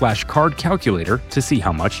apple.co/card calculator to see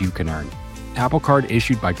how much you can earn. Apple Card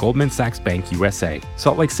issued by Goldman Sachs Bank USA,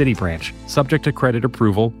 Salt Lake City branch, subject to credit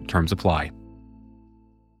approval, terms apply.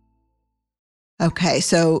 Okay,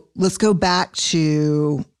 so let's go back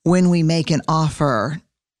to when we make an offer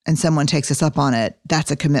and someone takes us up on it, that's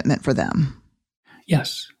a commitment for them.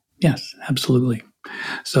 Yes, absolutely.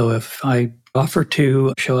 So if I offer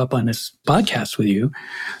to show up on this podcast with you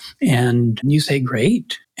and you say,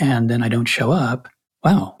 great, and then I don't show up,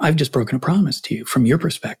 wow, I've just broken a promise to you from your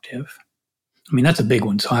perspective. I mean, that's a big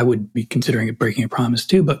one. So I would be considering it breaking a promise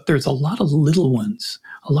too, but there's a lot of little ones,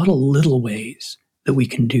 a lot of little ways that we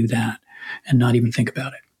can do that and not even think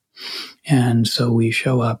about it. And so we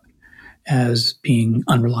show up as being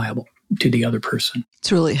unreliable to the other person.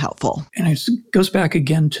 It's really helpful. And it goes back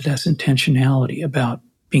again to this intentionality about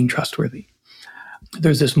being trustworthy.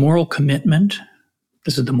 There's this moral commitment.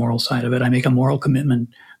 This is the moral side of it. I make a moral commitment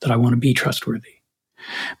that I want to be trustworthy.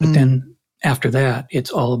 But then after that,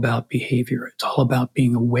 it's all about behavior. It's all about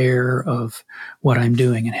being aware of what I'm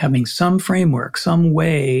doing and having some framework, some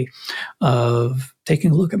way of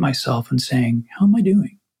taking a look at myself and saying, how am I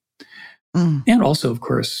doing? And also, of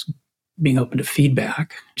course, being open to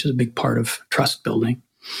feedback, which is a big part of trust building,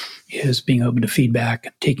 is being open to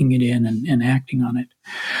feedback, taking it in and acting on it.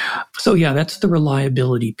 So yeah, that's the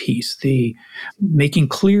reliability piece, the making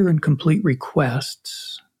clear and complete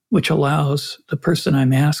requests, which allows the person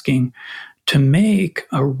I'm asking to make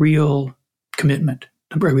a real commitment,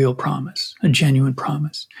 a real promise, a genuine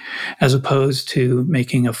promise, as opposed to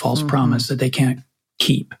making a false promise that they can't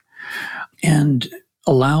keep. And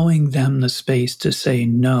allowing them the space to say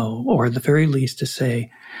no, or at the very least to say,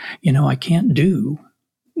 I can't do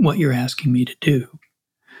what you're asking me to do.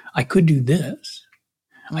 I could do this.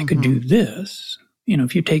 I could do this.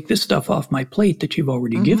 If you take this stuff off my plate that you've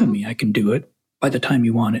already given me, I can do it by the time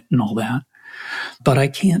you want it and all that. But I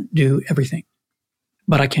can't do everything.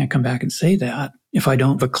 But I can't come back and say that if I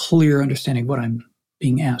don't have a clear understanding of what I'm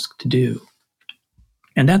being asked to do.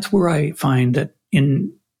 And that's where I find that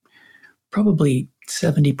in probably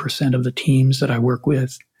 70% of the teams that I work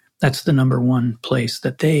with, that's the number one place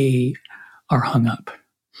that they are hung up.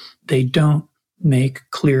 They don't make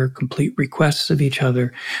clear, complete requests of each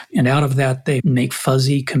other. And out of that, they make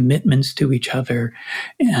fuzzy commitments to each other,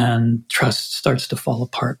 and trust starts to fall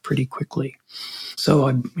apart pretty quickly. So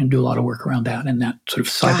I'm going to do a lot of work around that and that sort of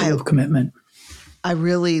cycle of commitment. I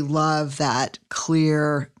really love that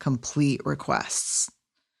clear, complete requests.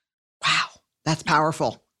 Wow, that's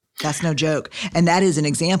powerful. That's no joke. And that is an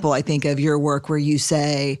example, I think, of your work where you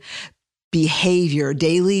say behavior,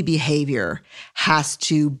 daily behavior has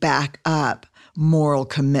to back up moral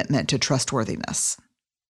commitment to trustworthiness.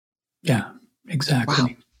 Yeah,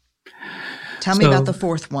 exactly. Wow. Tell me about the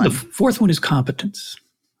fourth one. The fourth one is competence.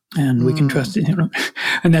 And we can trust it.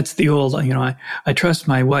 And that's the old, I trust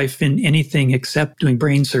my wife in anything except doing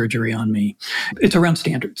brain surgery on me. It's around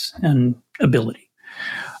standards and ability.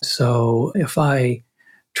 So if I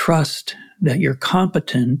trust that you're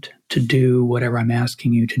competent to do whatever I'm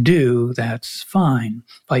asking you to do, that's fine.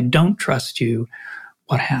 If I don't trust you,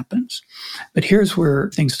 what happens? But here's where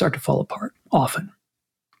things start to fall apart often.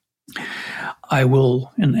 I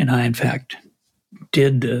will, and I in fact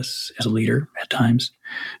did this as a leader at times,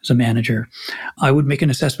 as a manager, I would make an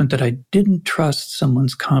assessment that I didn't trust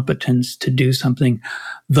someone's competence to do something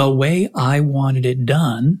the way I wanted it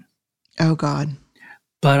done. Oh, God.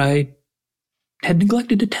 But I had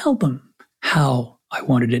neglected to tell them how I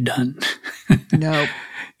wanted it done. No.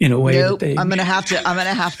 in a way nope, that they... I'm gonna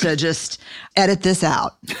have to just edit this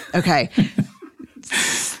out. Okay.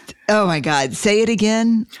 Oh my God. Say it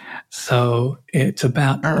again. So it's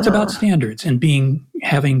about standards and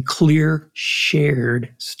having clear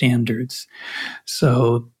shared standards.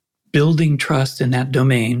 So building trust in that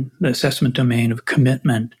domain, the assessment domain of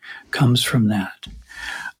commitment, comes from that.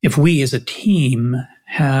 If we as a team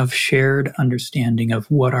have shared understanding of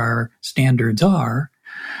what our standards are,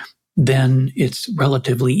 then it's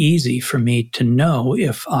relatively easy for me to know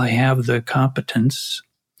if I have the competence.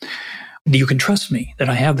 You can trust me that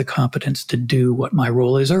I have the competence to do what my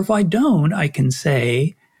role is. Or if I don't, I can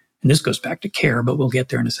say, and this goes back to care, but we'll get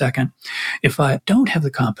there in a second. If I don't have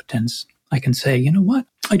the competence, I can say, you know what?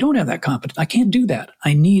 I don't have that competence. I can't do that.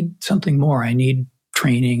 I need something more. I need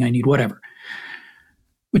training. I need whatever.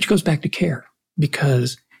 Which goes back to care.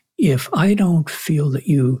 Because if I don't feel that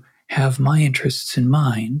you have my interests in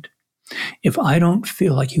mind, if I don't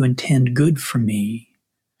feel like you intend good for me,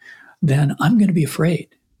 then I'm going to be afraid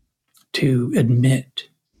to admit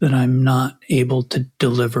that I'm not able to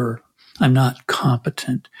deliver. I'm not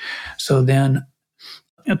competent. So then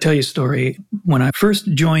I'll tell you a story. When I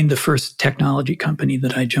first joined the first technology company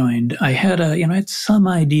that I joined, I had I had some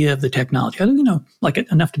idea of the technology. I didn't like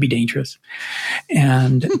it enough to be dangerous.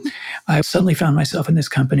 And I suddenly found myself in this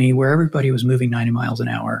company where everybody was moving 90 miles an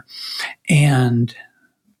hour. And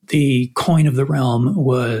the coin of the realm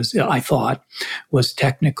I thought, was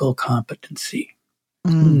technical competency,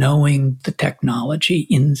 knowing the technology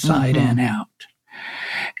inside and out.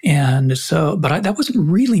 And so, but that wasn't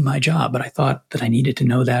really my job, but I thought that I needed to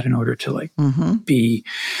know that in order to be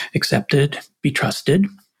accepted, be trusted.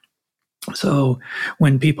 So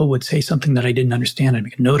when people would say something that I didn't understand, I'd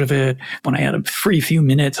make a note of it. When I had a free few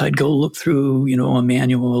minutes, I'd go look through, a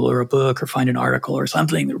manual or a book or find an article or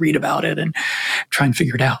something to read about it and try and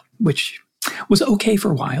figure it out, which was okay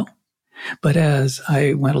for a while. But as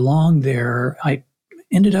I went along there, I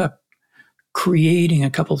ended up creating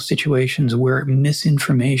a couple of situations where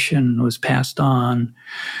misinformation was passed on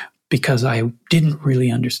because I didn't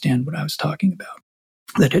really understand what I was talking about.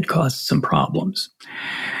 That had caused some problems.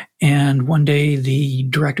 And one day the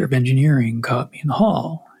director of engineering caught me in the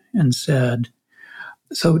hall and said,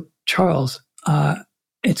 "So Charles,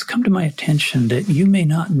 it's come to my attention that you may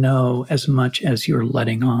not know as much as you're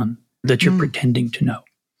letting on, that you're pretending to know."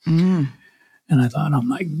 And I thought, oh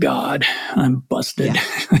my God, I'm busted.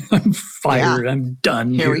 Yeah. I'm fired. Yeah. I'm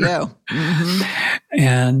done. Here we go.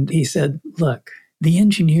 And he said, look, the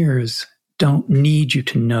engineers don't need you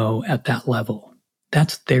to know at that level.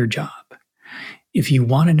 That's their job. If you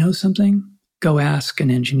want to know something, go ask an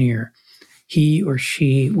engineer. He or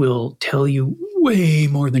she will tell you way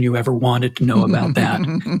more than you ever wanted to know about that.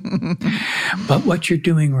 But what you're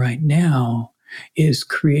doing right now is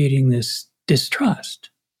creating this distrust.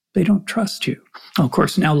 They don't trust you. Of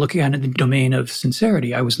course, now looking at it in the domain of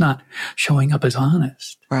sincerity, I was not showing up as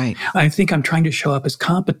honest. Right. I think I'm trying to show up as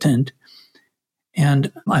competent,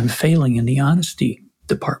 and I'm failing in the honesty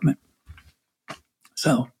department.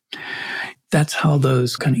 So that's how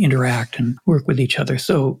those kind of interact and work with each other.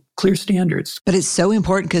 So clear standards. But it's so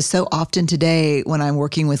important because so often today when I'm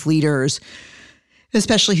working with leaders,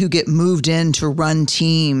 especially who get moved in to run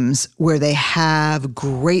teams where they have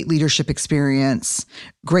great leadership experience,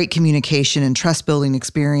 great communication and trust building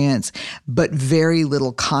experience, but very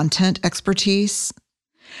little content expertise,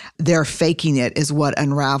 they're faking it is what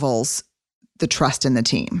unravels the trust in the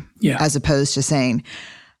team. Yeah. As opposed to saying,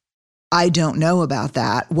 I don't know about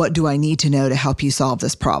that. What do I need to know to help you solve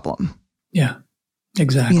this problem? Yeah,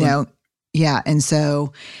 exactly. Yeah. And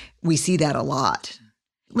so we see that a lot.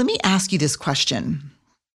 Let me ask you this question.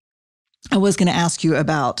 I was going to ask you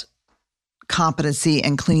about competency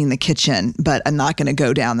and cleaning the kitchen, but I'm not going to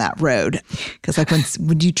go down that road. Because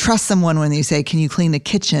when you trust someone when you say, can you clean the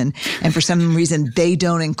kitchen? And for some reason, they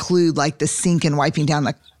don't include like the sink and wiping down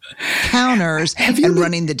the counters and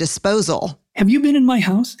running the disposal. Have you been in my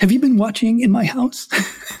house? Have you been watching in my house?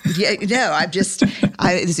 Yeah, no,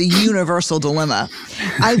 it's a universal dilemma.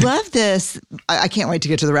 I love this. I can't wait to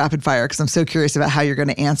get to the rapid fire because I'm so curious about how you're going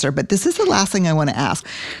to answer. But this is the last thing I want to ask.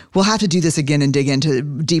 We'll have to do this again and dig into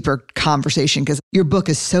deeper conversation because your book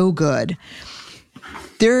is so good.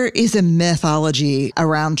 There is a mythology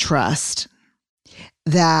around trust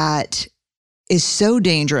that is so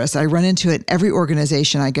dangerous. I run into it in every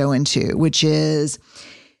organization I go into, which is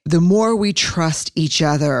the more we trust each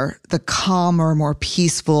other, the calmer, more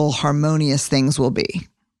peaceful, harmonious things will be.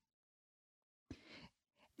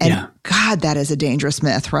 And God, that is a dangerous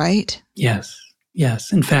myth, right? Yes.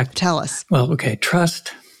 In fact, tell us. Well, okay.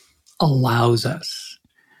 Trust allows us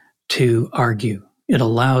to argue. It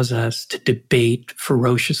allows us to debate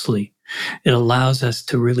ferociously. It allows us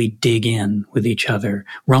to really dig in with each other,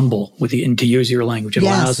 rumble with and to use your language. It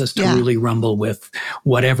allows us to really rumble with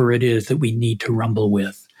whatever it is that we need to rumble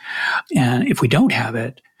with. And if we don't have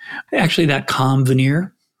it, actually that calm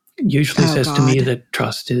veneer usually says to me that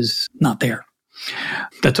trust is not there.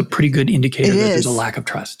 That's a pretty good indicator that there's a lack of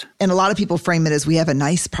trust. And a lot of people frame it as we have a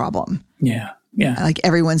nice problem. Yeah. Yeah. Like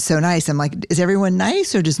everyone's so nice. I'm like, is everyone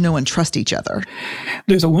nice or does no one trust each other?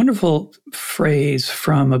 There's a wonderful phrase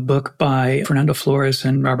from a book by Fernando Flores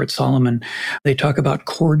and Robert Solomon. They talk about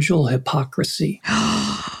cordial hypocrisy.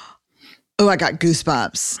 Oh, I got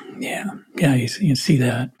goosebumps. Yeah. Yeah. You see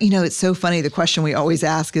that. You know, it's so funny. The question we always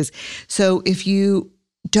ask is, so if you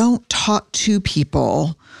don't talk to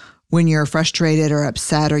people when you're frustrated or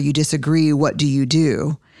upset or you disagree, what do you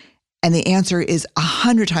do? And the answer is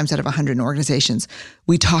 100 times out of 100 in organizations,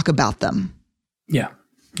 we talk about them. Yeah.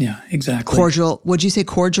 Yeah, exactly. Cordial. What'd you say?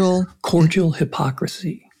 Cordial? Cordial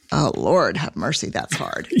hypocrisy. Oh, Lord, have mercy. That's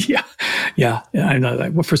hard. Yeah. Yeah. I know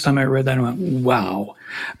that. Well, first time I read that, I went, wow,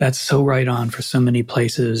 that's so right on for so many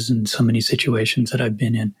places and so many situations that I've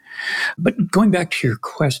been in. But going back to your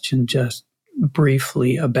question just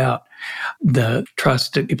briefly about the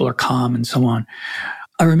trust that people are calm and so on.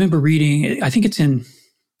 I remember reading, I think it's in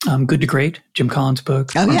Good to Great, Jim Collins'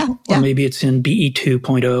 book. Oh, or maybe it's in BE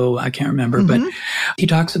 2.0. I can't remember. But he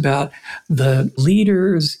talks about the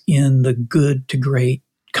leaders in the good to great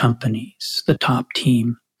companies, the top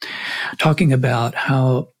team, talking about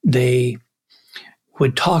how they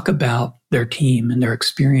would talk about their team and their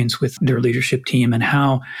experience with their leadership team and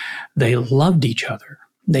how they loved each other.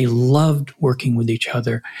 They loved working with each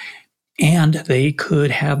other. And they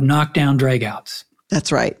could have knockdown dragouts.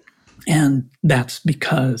 That's right. And that's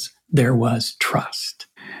because there was trust.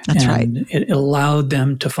 That's right. It allowed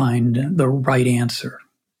them to find the right answer.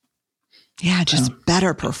 Yeah, just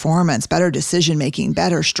better performance, better decision-making,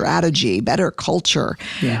 better strategy, better culture.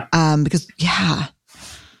 Yeah. Yeah.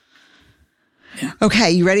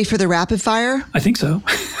 Okay, you ready for the rapid fire? I think so.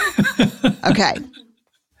 Okay.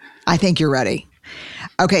 I think you're ready.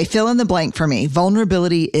 Okay, fill in the blank for me.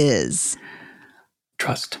 Vulnerability is?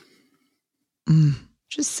 Trust.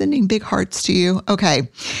 Just sending big hearts to you. Okay.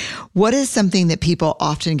 What is something that people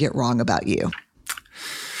often get wrong about you?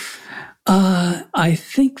 I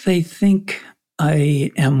think they think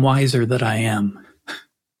I am wiser than I am.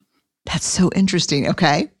 That's so interesting.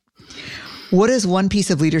 Okay. What is one piece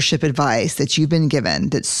of leadership advice that you've been given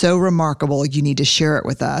that's so remarkable you need to share it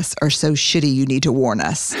with us, or so shitty you need to warn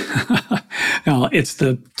us? No, it's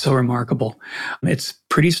so remarkable. It's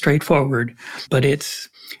pretty straightforward, but it's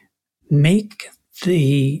make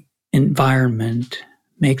the environment,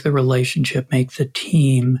 make the relationship, make the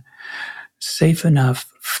team safe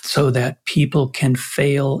enough so that people can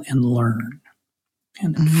fail and learn.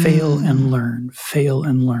 And fail and learn, fail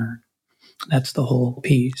and learn. That's the whole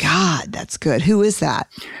piece. God, that's good. Who is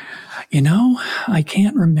that? You know, I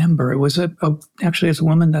can't remember. It was actually it's a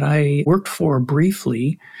woman that I worked for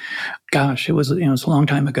briefly. Gosh, it was a long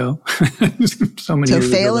time ago. So many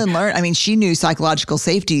years fail ago. And learn. I mean, she knew psychological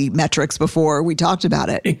safety metrics before we talked about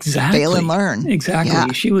it. Exactly. Fail and learn. Exactly.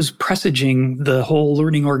 Yeah. She was presaging the whole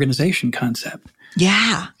learning organization concept.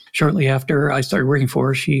 Yeah. Shortly after I started working for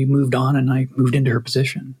her, she moved on and I moved into her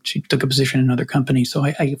position. She took a position in another company. So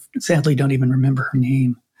I sadly don't even remember her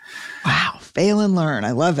name. Wow. Fail and learn.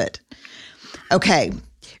 I love it. Okay.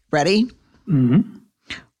 Ready? Mm-hmm.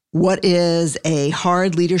 What is a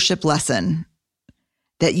hard leadership lesson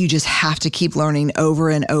that you just have to keep learning over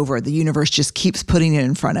and over? The universe just keeps putting it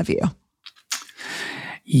in front of you.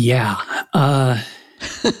 Yeah.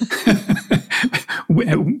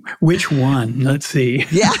 Which one? Let's see.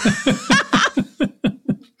 Yeah.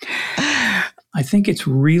 I think it's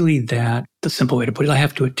really that, the simple way to put it, I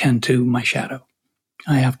have to attend to my shadow.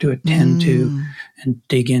 I have to attend to and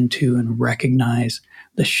dig into and recognize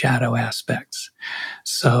the shadow aspects.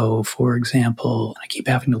 So, for example, I keep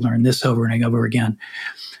having to learn this over and over again.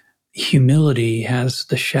 Humility has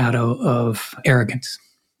the shadow of arrogance.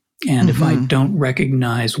 And if I don't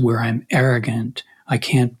recognize where I'm arrogant, I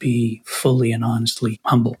can't be fully and honestly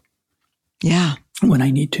humble. Yeah. When I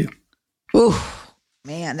need to. Ooh,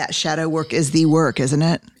 man, that shadow work is the work, isn't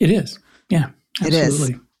it? It is. Yeah,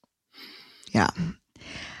 absolutely. It is. Yeah.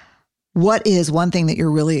 What is one thing that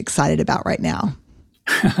you're really excited about right now?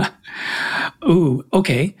 Ooh,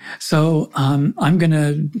 okay. So I'm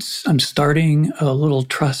starting a little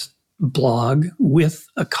trust blog with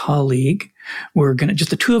a colleague. We're going to, just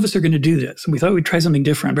the two of us are going to do this. And we thought we'd try something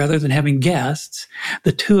different rather than having guests.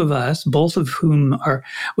 The two of us, both of whom are,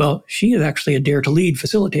 well, she is actually a Dare to Lead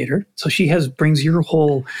facilitator. So she brings your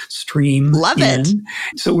whole stream Love in. it.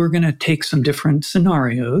 So we're going to take some different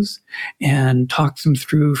scenarios and talk them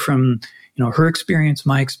through from, her experience,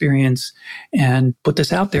 my experience, and put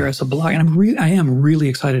this out there as a blog. And I am really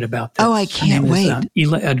excited about this. Oh, I can't wait. Her name is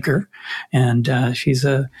Ela Edgar, and she's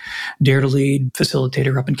a Dare to Lead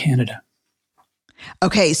facilitator up in Canada.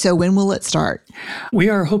 Okay, so when will it start? We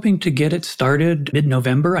are hoping to get it started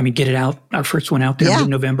mid-November. Get it out, our first one out there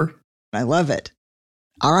mid-November. I love it.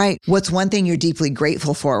 All right. What's one thing you're deeply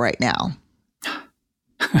grateful for right now?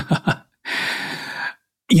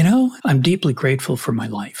 I'm deeply grateful for my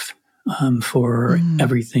life. For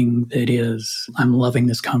everything that is. I'm loving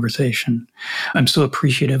this conversation. I'm so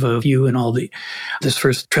appreciative of you and all this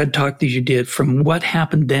first TED Talk that you did, from what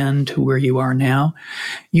happened then to where you are now.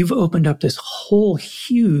 You've opened up this whole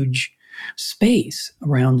huge space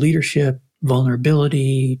around leadership,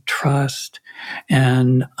 vulnerability, trust.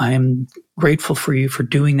 And I'm grateful for you for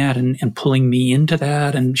doing that and pulling me into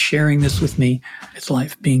that and sharing this with me. It's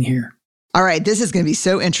life being here. All right, this is going to be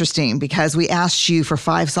so interesting because we asked you for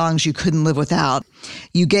 5 songs you couldn't live without.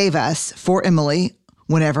 You gave us For Emily,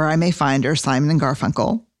 Whenever I May Find Her, Simon and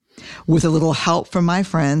Garfunkel, With a Little Help from My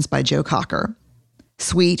Friends by Joe Cocker,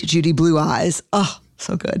 Sweet Judy Blue Eyes, oh,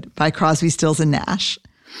 so good, by Crosby, Stills and Nash,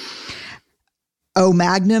 O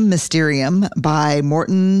Magnum Mysterium by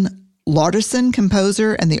Morten Lauderson,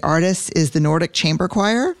 composer, and the artist is the Nordic Chamber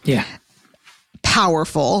Choir. Yeah.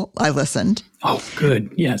 Powerful. I listened. Oh,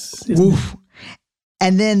 good. Yes.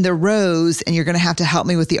 And then The Rose, and you're going to have to help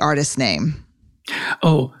me with the artist's name.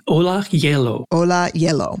 Oh, Ola Yellow. Ola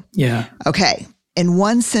Yellow. Yeah. Okay. In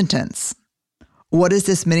one sentence, what does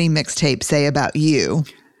this mini mixtape say about you?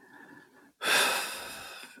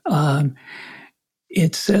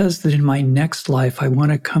 It says that in my next life, I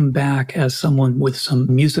want to come back as someone with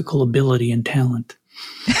some musical ability and talent.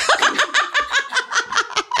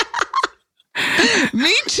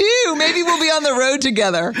 Me too. Maybe we'll be on the road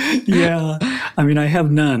together. Yeah. I have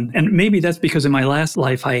none. And maybe that's because in my last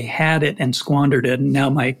life, I had it and squandered it. And now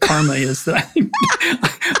my karma is that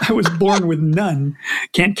I was born with none.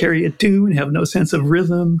 Can't carry a tune, have no sense of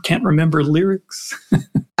rhythm, can't remember lyrics.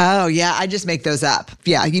 Oh, yeah. I just make those up.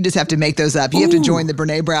 Yeah. You just have to make those up. You have to join the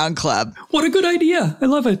Brené Brown Club. What a good idea. I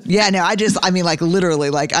love it. Yeah. No, literally,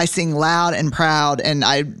 I sing loud and proud and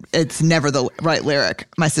it's never the right lyric.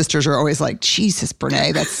 My sisters are always like, Jesus,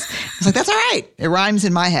 Brené, that's all right. It rhymes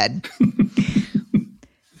in my head.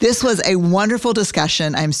 This was a wonderful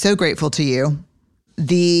discussion. I'm so grateful to you.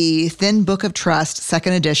 The Thin Book of Trust,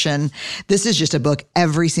 second edition. This is just a book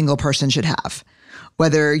every single person should have.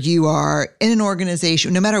 Whether you are in an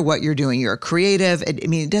organization, no matter what you're doing, you're a creative.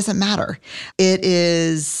 It doesn't matter.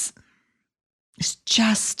 It's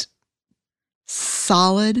just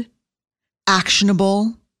solid,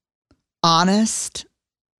 actionable, honest,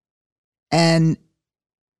 and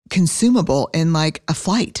consumable in like a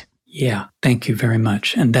flight. Yeah, thank you very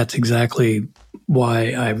much. And that's exactly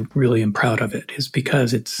why I really am proud of it, is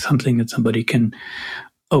because it's something that somebody can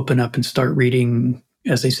open up and start reading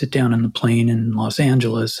as they sit down in the plane in Los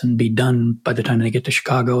Angeles and be done by the time they get to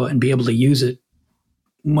Chicago and be able to use it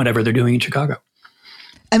whatever they're doing in Chicago.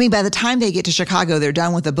 By the time they get to Chicago, they're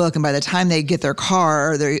done with the book. And by the time they get their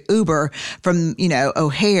car or their Uber from,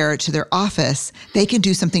 O'Hare to their office, they can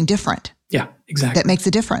do something different. Yeah, exactly. That makes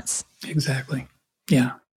a difference. Exactly.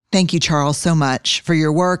 Yeah. Thank you, Charles, so much for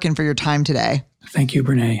your work and for your time today. Thank you,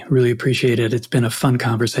 Brené. Really appreciate it. It's been a fun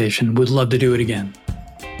conversation. Would love to do it again.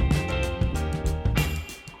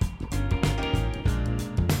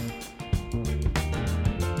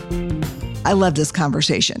 I love this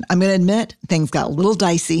conversation. I'm going to admit things got a little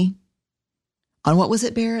dicey on, what was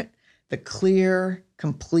it, Barrett? The clear,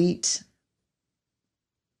 complete,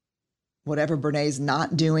 whatever Brené's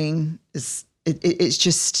not doing is,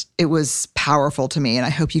 it was powerful to me. And I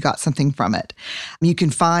hope you got something from it. You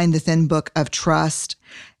can find The Thin Book of Trust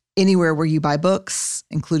anywhere where you buy books,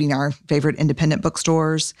 including our favorite independent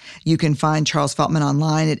bookstores. You can find Charles Feltman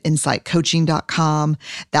online at insightcoaching.com.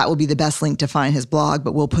 That will be the best link to find his blog,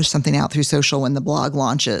 but we'll push something out through social when the blog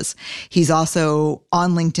launches. He's also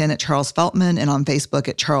on LinkedIn at Charles Feltman and on Facebook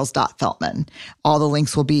at charles.feltman. All the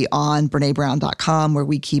links will be on brenebrown.com, where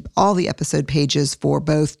we keep all the episode pages for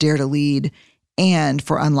both Dare to Lead and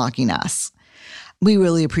for Unlocking Us. We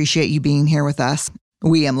really appreciate you being here with us.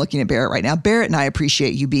 I'm looking at Barrett right now. Barrett and I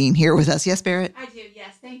appreciate you being here with us. Yes, Barrett? I do.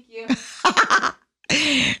 Yes. Thank you.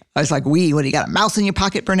 I was like, what do you got, a mouse in your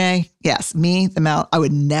pocket, Brené? Yes, me, the mouse. I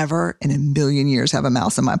would never in a million years have a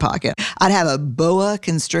mouse in my pocket. I'd have a boa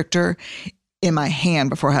constrictor in my hand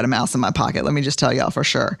before I had a mouse in my pocket. Let me just tell y'all for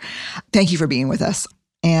sure. Thank you for being with us.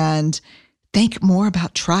 And think more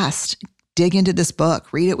about trust. Dig into this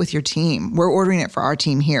book. Read it with your team. We're ordering it for our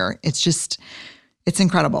team here. It's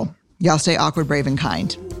incredible. Y'all stay awkward, brave, and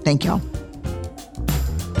kind. Thank y'all.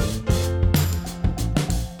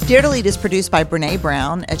 Dare to Lead is produced by Brené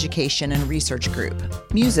Brown Education and Research Group.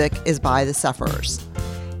 Music is by The Sufferers.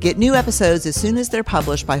 Get new episodes as soon as they're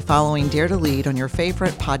published by following Dare to Lead on your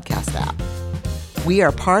favorite podcast app. We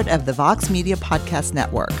are part of the Vox Media Podcast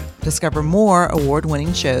Network. Discover more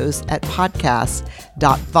award-winning shows at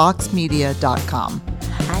podcast.voxmedia.com.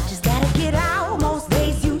 I just gotta get out most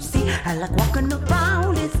days, you see. I like walking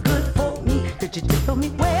around, it's good for me. Could you tell me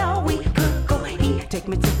where we could go eat? Take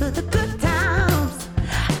me to the good times.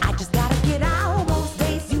 I just gotta get out most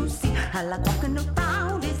days, you see. I like walking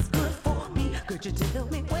around, it's good for me. Could you tell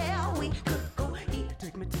me where we could go eat?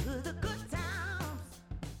 Take me to the good times.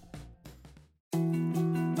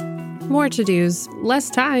 More to-dos, less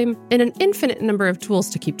time, and an infinite number of tools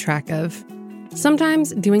to keep track of.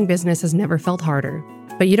 Sometimes doing business has never felt harder,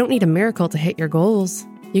 but you don't need a miracle to hit your goals.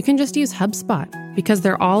 You can just use HubSpot, because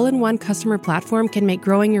their all-in-one customer platform can make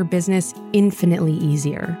growing your business infinitely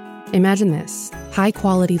easier. Imagine this: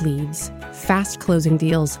 high-quality leads, fast closing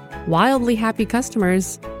deals, wildly happy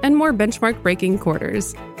customers, and more benchmark-breaking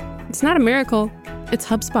quarters. It's not a miracle, it's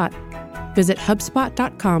HubSpot. Visit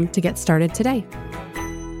HubSpot.com to get started today.